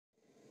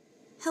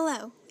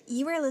Hello,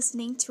 you are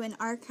listening to an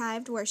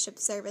archived worship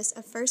service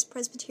of First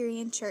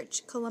Presbyterian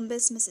Church,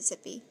 Columbus,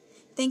 Mississippi.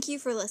 Thank you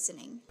for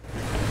listening.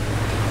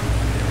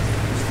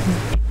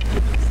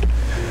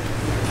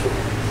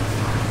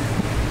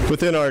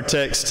 Within our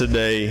text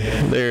today,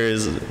 there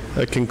is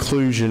a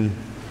conclusion.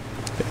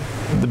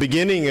 The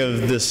beginning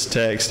of this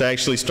text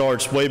actually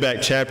starts way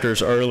back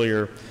chapters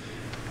earlier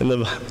in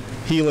the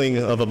healing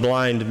of a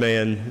blind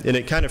man, and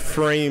it kind of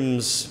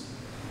frames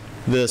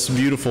this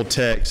beautiful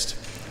text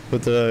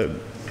with the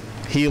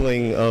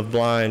healing of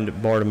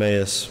blind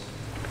Bartimaeus.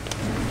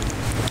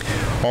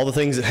 All the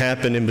things that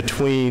happen in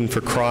between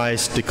for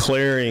Christ,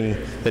 declaring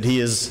that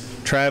he is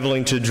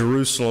traveling to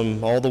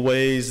Jerusalem, all the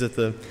ways that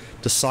the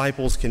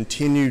disciples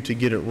continue to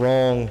get it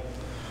wrong,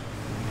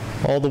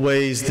 all the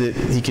ways that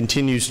he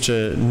continues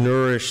to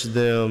nourish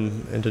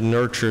them and to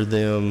nurture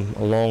them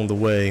along the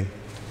way.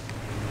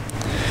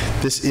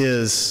 This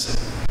is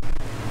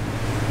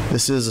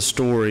a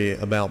story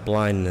about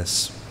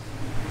blindness.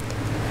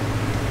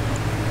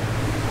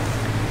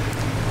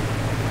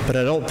 But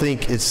I don't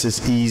think it's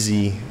as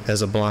easy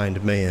as a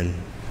blind man.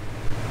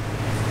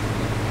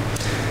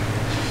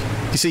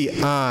 You see,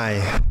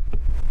 I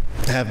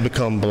have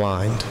become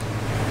blind.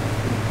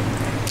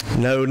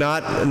 No,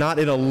 not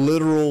in a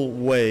literal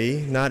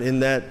way, not in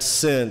that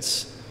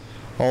sense,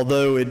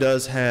 although it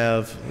does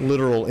have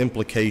literal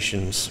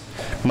implications.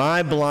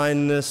 My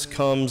blindness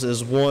comes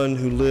as one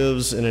who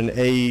lives in an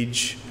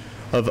age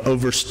of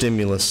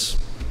overstimulus,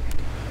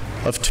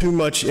 of too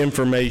much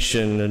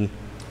information, and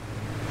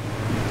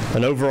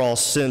an overall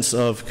sense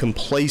of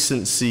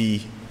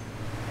complacency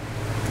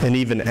and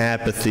even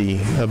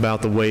apathy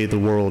about the way the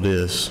world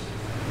is.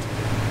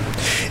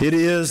 It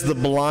is the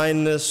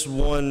blindness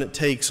one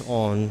takes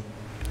on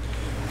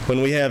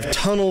when we have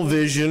tunnel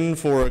vision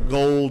for a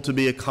goal to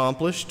be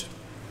accomplished.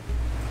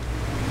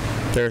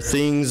 There are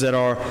things that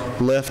are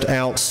left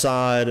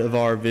outside of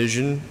our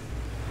vision.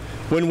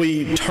 When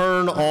we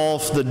turn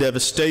off the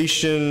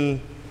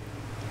devastation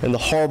and the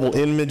horrible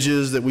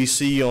images that we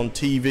see on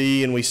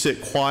TV, and we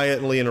sit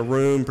quietly in a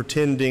room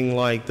pretending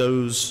like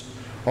those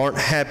aren't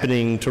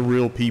happening to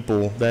real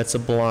people. That's a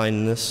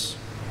blindness.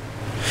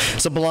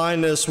 It's a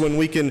blindness when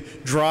we can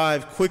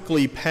drive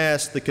quickly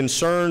past the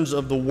concerns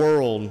of the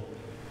world,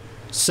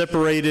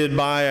 separated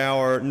by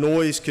our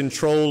noise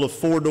control of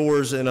four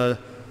doors and a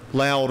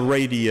loud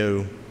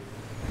radio.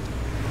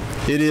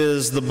 It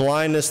is the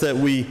blindness that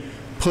we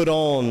put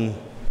on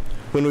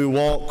when we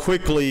walk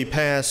quickly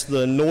past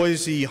the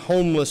noisy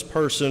homeless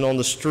person on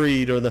the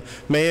street, or the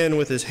man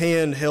with his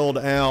hand held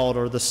out,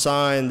 or the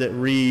sign that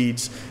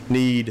reads,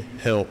 "Need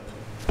help."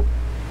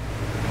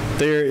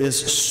 There is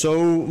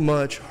so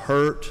much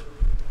hurt,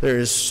 there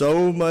is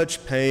so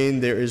much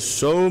pain, there is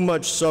so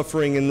much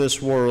suffering in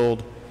this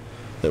world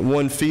that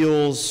one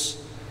feels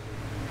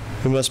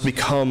we must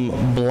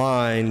become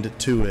blind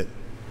to it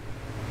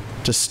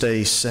to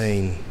stay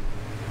sane.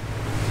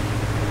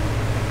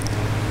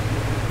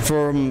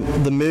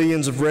 From the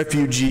millions of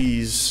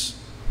refugees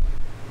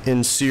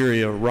in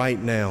Syria right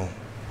now,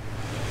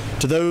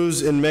 to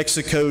those in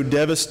Mexico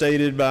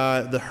devastated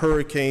by the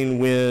hurricane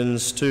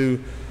winds, to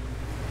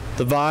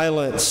the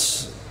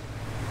violence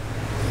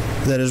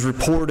that is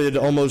reported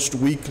almost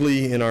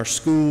weekly in our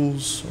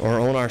schools or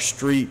on our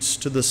streets,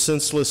 to the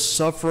senseless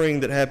suffering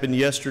that happened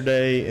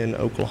yesterday in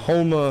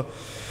Oklahoma,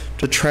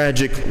 to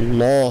tragic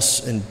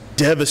loss and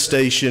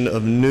devastation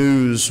of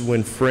news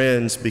when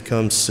friends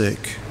become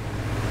sick.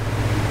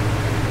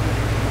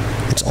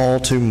 It's all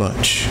too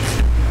much.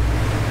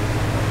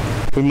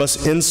 We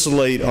must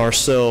insulate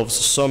ourselves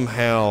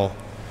somehow.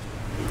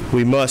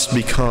 We must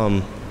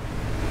become,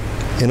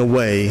 in a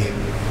way,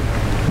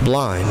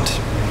 blind.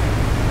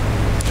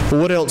 Well,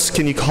 what else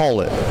can you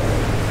call it?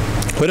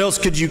 What else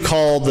could you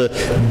call the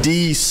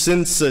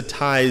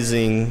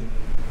desensitizing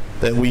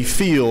that we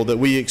feel, that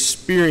we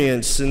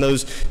experience in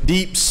those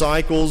deep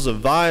cycles of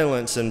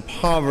violence and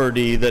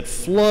poverty that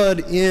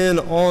flood in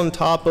on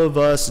top of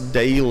us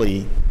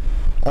daily?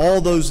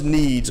 All those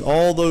needs,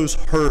 all those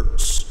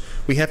hurts,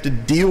 we have to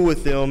deal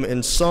with them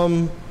in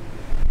some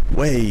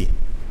way.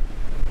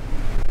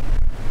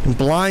 And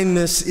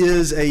blindness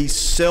is a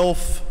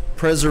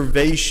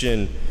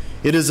self-preservation.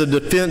 It is a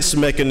defense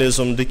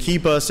mechanism to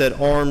keep us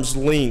at arm's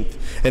length.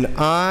 And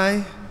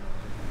I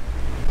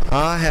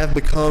have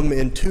become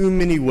in too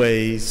many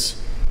ways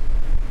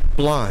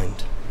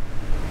blind.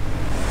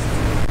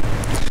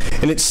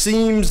 And it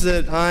seems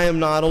that I am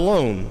not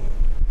alone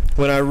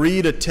when I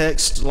read a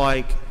text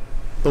like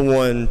the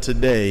one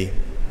today.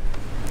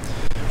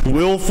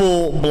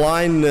 Willful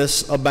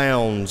blindness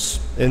abounds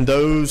in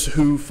those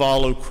who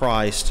follow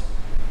Christ.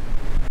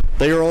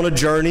 They are on a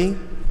journey.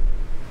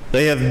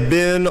 They have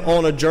been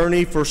on a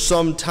journey for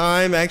some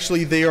time.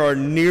 Actually, they are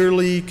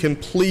nearly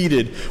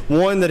completed.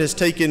 One that has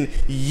taken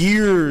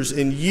years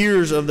and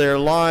years of their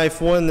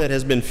life, one that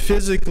has been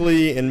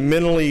physically and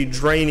mentally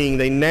draining.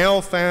 They now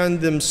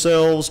find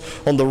themselves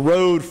on the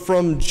road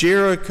from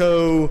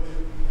Jericho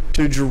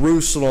to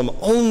Jerusalem.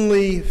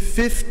 Only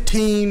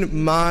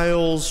 15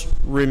 miles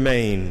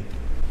remain.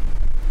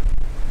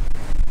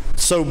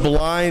 so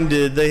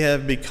blinded they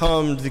have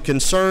become the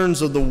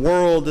concerns of the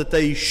world that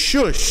they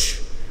shush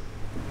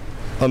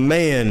a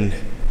man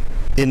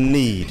in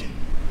need.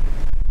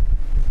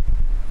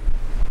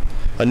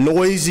 A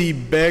noisy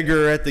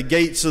beggar at the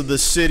gates of the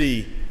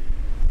city,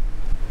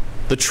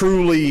 the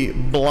truly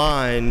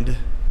blind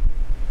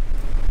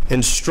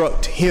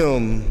instruct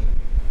him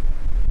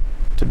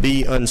to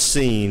be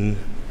unseen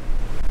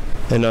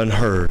and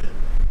unheard.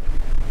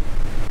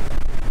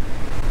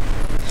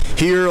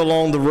 Here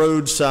along the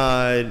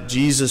roadside,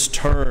 Jesus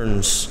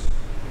turns,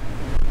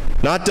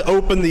 not to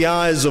open the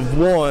eyes of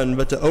one,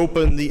 but to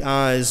open the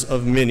eyes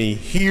of many.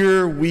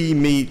 Here we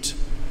meet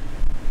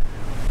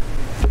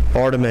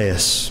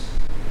Bartimaeus,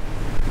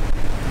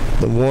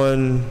 the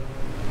one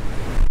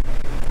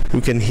who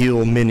can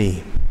heal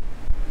many.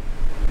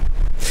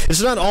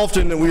 It's not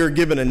often that we are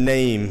given a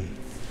name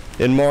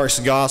in Mark's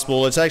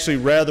gospel. It's actually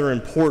rather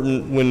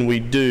important when we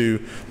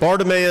do.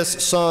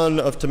 Bartimaeus, son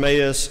of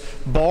Timaeus.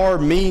 Bar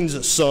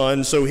means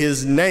son, so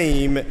his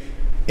name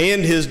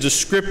and his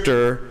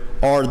descriptor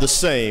are the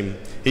same.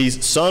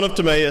 He's son of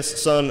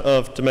Timaeus, son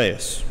of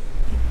Timaeus.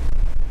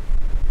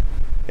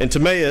 And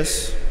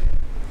Timaeus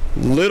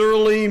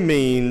literally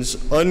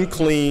means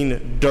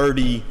unclean,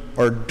 dirty,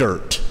 or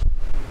dirt.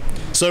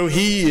 So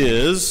he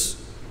is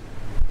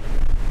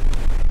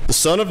the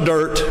son of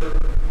dirt,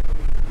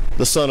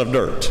 the son of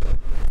dirt.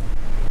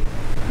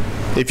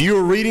 If you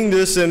were reading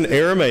this in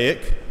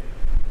Aramaic,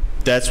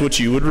 that's what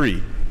you would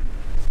read.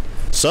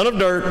 Son of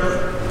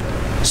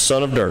dirt,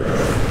 son of dirt.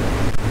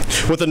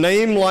 With a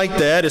name like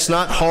that, it's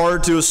not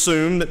hard to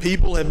assume that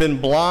people have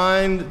been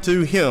blind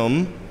to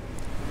him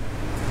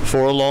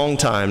for a long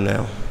time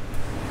now.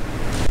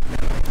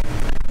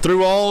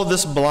 Through all of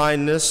this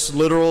blindness,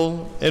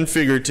 literal and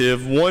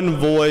figurative, one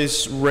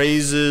voice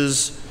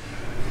raises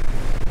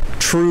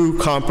true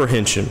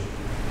comprehension.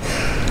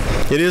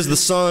 It is the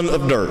son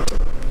of dirt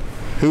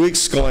who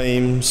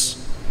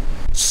exclaims,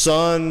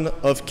 Son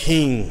of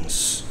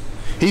Kings.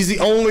 He's the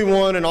only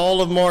one in all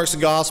of Mark's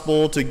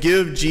gospel to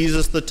give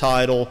Jesus the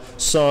title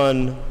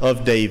Son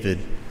of David.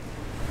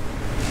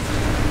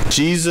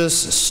 Jesus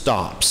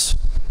stops.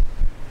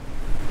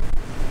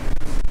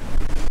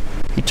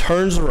 He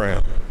turns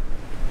around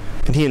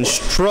and he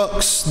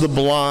instructs the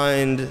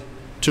blind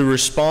to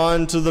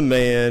respond to the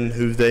man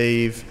who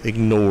they've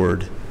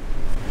ignored,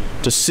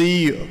 to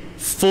see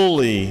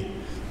fully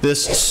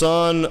this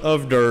son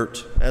of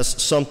dirt as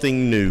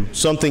something new,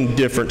 something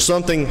different,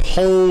 something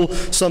whole,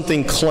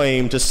 something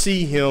claimed, to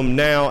see him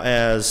now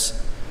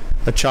as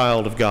a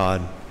child of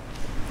God.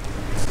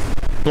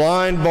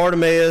 Blind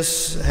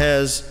Bartimaeus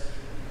has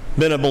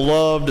been a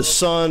beloved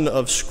son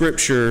of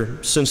Scripture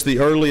since the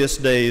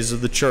earliest days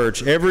of the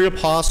church. Every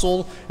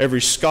apostle,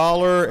 every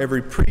scholar,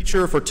 every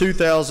preacher for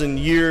 2,000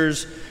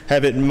 years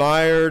have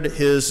admired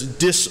his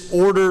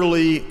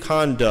disorderly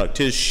conduct,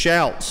 his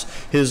shouts,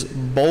 his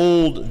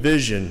bold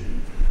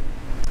vision,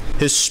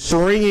 his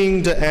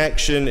springing to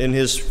action, and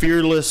his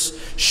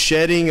fearless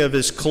shedding of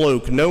his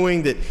cloak,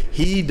 knowing that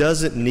he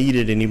doesn't need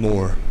it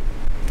anymore.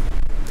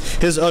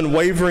 His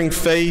unwavering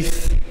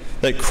faith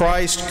that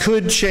Christ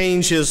could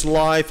change his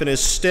life, and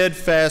his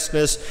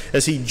steadfastness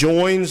as he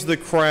joins the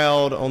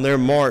crowd on their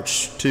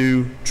march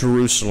to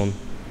Jerusalem.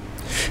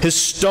 His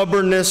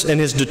stubbornness and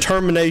his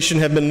determination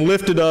have been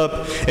lifted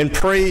up and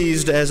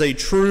praised as a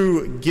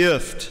true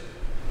gift,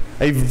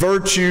 a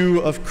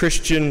virtue of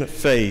Christian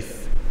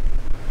faith.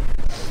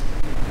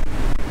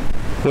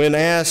 When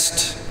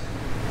asked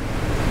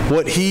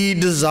what he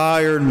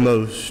desired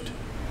most,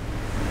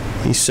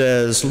 he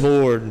says,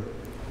 Lord,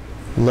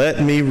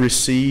 let me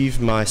receive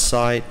my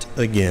sight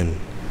again.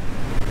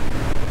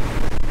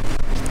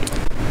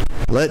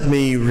 Let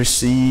me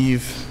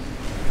receive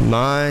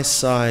my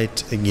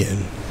sight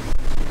again.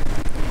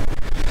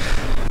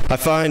 I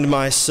find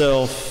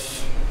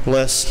myself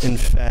less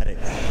emphatic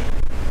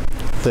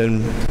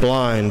than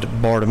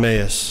blind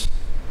Bartimaeus.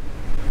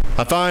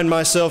 I find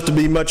myself to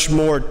be much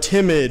more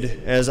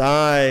timid as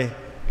I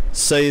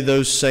say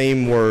those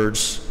same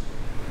words.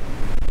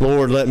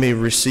 Lord, let me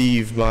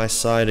receive my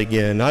sight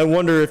again. I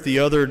wonder if the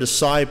other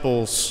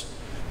disciples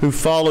who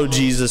followed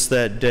Jesus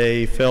that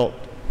day felt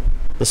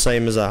the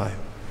same as I.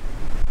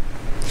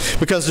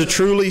 Because to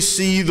truly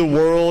see the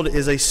world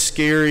is a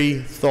scary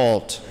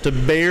thought. To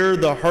bear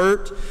the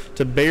hurt,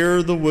 to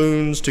bear the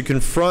wounds, to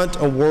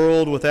confront a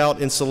world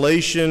without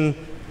insulation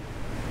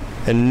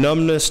and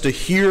numbness, to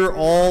hear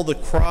all the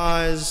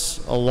cries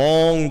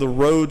along the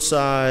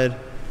roadside,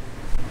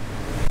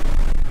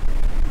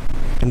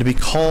 and to be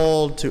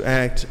called to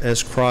act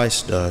as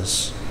Christ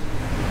does.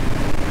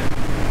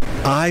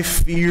 I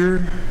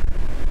fear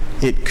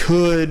it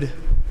could,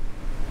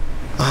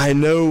 I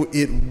know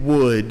it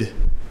would,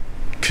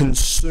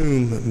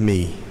 consume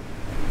me.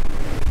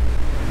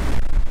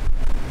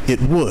 It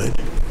would,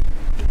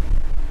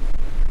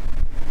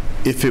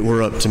 if it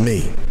were up to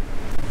me.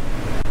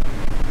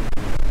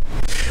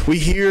 We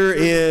hear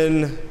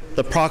in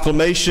the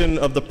proclamation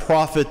of the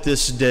prophet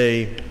this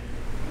day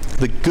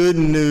the good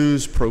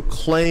news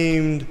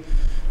proclaimed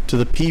to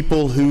the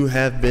people who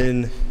have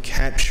been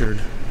captured.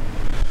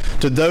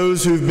 to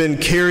those who've been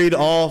carried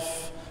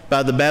off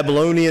by the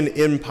Babylonian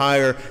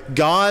Empire,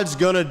 God's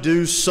going to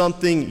do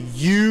something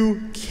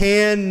you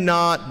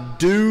cannot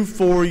do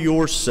for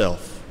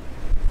yourself.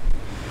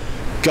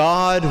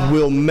 God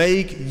will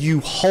make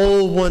you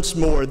whole once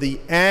more. The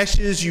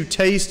ashes you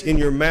taste in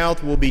your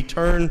mouth will be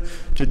turned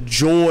to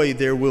joy.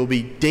 There will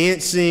be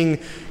dancing.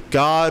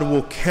 God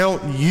will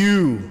count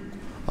you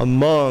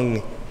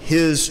among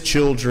His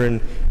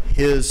children,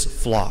 His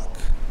flock.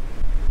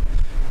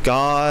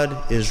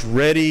 God is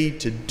ready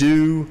to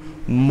do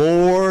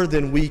more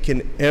than we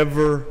can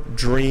ever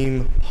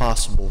dream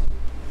possible.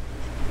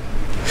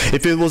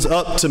 If it was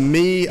up to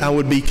me, I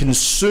would be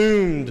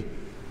consumed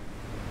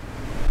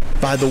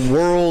by the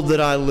world that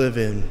I live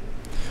in,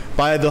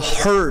 by the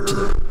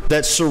hurt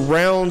that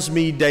surrounds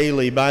me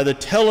daily, by the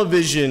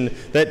television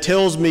that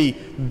tells me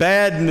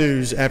bad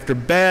news after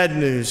bad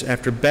news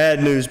after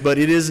bad news. But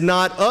it is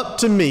not up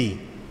to me.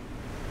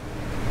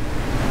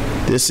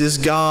 This is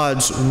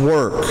God's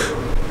work.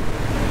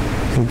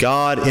 And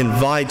God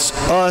invites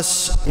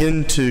us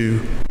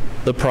into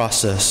the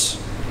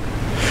process.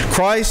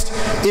 Christ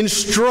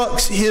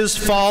instructs His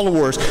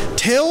followers,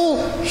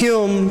 tell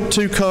him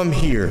to come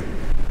here.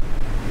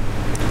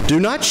 Do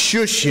not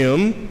shush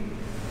him.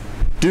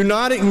 Do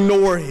not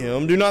ignore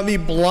him. Do not be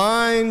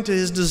blind to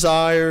his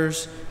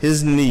desires,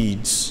 his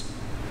needs.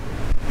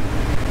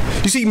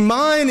 You see,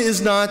 mine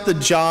is not the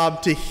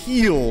job to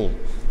heal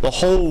the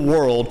whole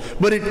world,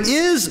 but it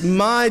is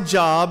my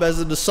job as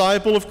a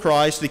disciple of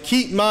Christ to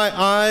keep my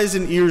eyes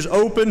and ears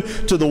open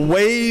to the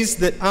ways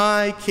that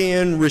I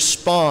can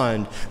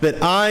respond,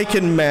 that I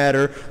can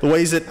matter, the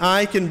ways that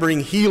I can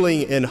bring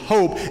healing and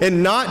hope,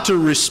 and not to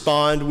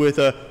respond with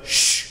a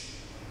shh.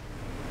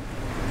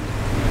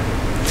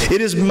 It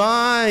is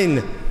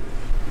mine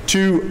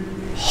to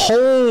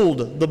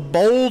hold the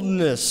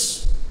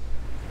boldness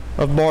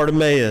of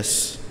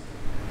Bartimaeus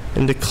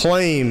and to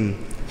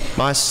claim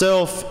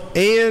myself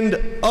and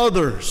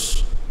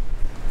others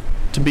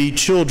to be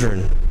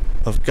children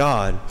of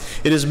God.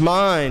 It is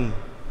mine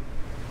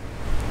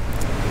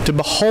to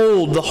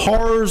behold the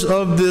horrors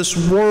of this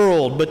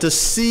world, but to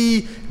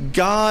see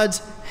God's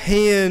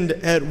hand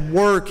at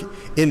work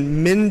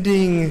in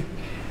mending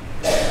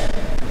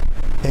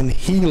and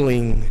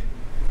healing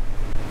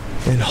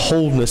and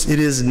wholeness. It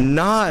is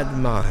not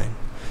mine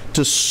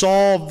to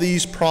solve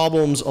these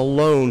problems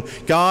alone.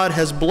 God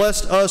has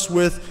blessed us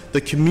with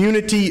the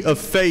community of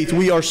faith.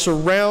 We are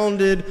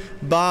surrounded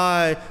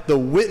by the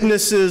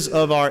witnesses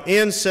of our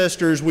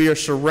ancestors. We are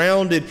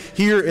surrounded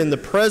here in the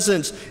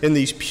presence, in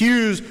these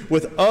pews,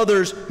 with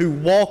others who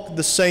walk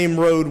the same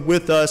road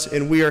with us,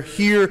 and we are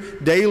here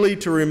daily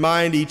to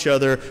remind each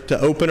other to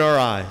open our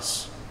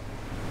eyes,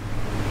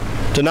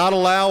 to not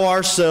allow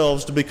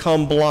ourselves to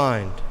become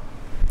blind,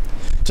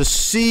 to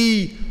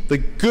see the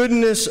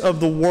goodness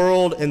of the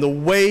world and the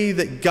way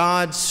that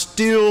God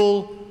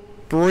still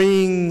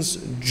brings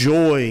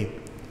joy,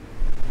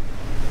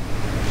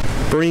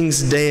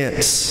 brings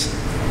dance,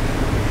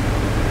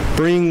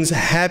 brings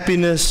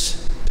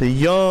happiness to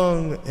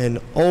young and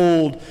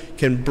old,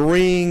 can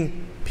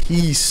bring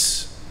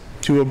peace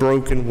to a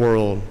broken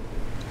world.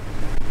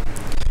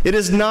 It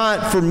is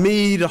not for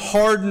me to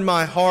harden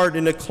my heart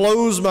and to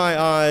close my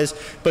eyes,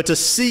 but to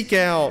seek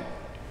out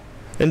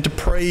and to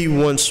pray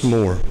once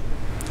more.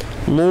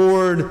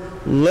 Lord,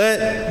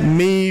 let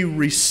me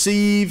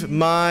receive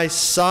my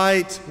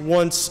sight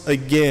once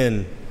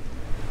again.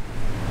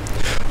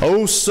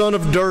 O Son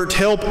of Dirt,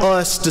 help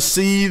us to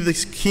see the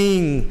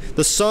King,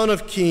 the Son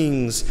of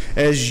Kings,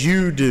 as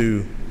you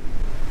do.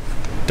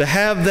 To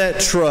have that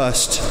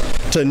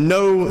trust, to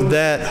know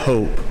that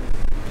hope.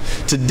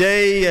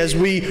 Today, as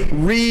we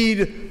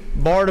read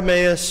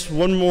Bartimaeus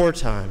one more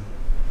time,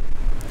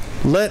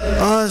 let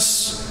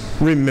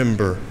us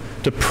remember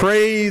to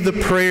pray the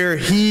prayer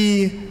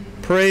he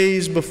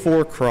prays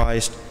before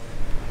Christ.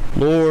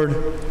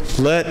 Lord,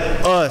 let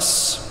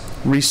us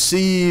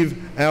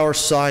receive our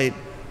sight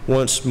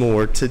once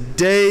more.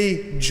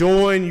 Today,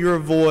 join your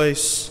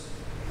voice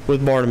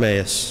with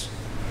Bartimaeus.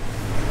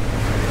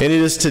 And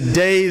it is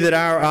today that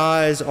our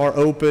eyes are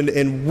opened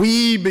and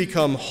we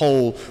become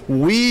whole.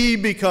 We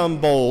become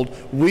bold.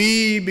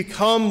 We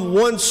become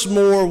once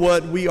more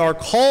what we are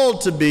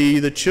called to be,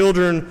 the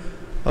children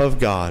of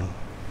God,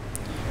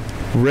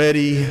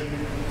 ready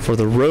for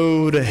the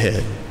road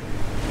ahead.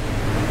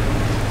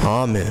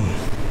 Amen.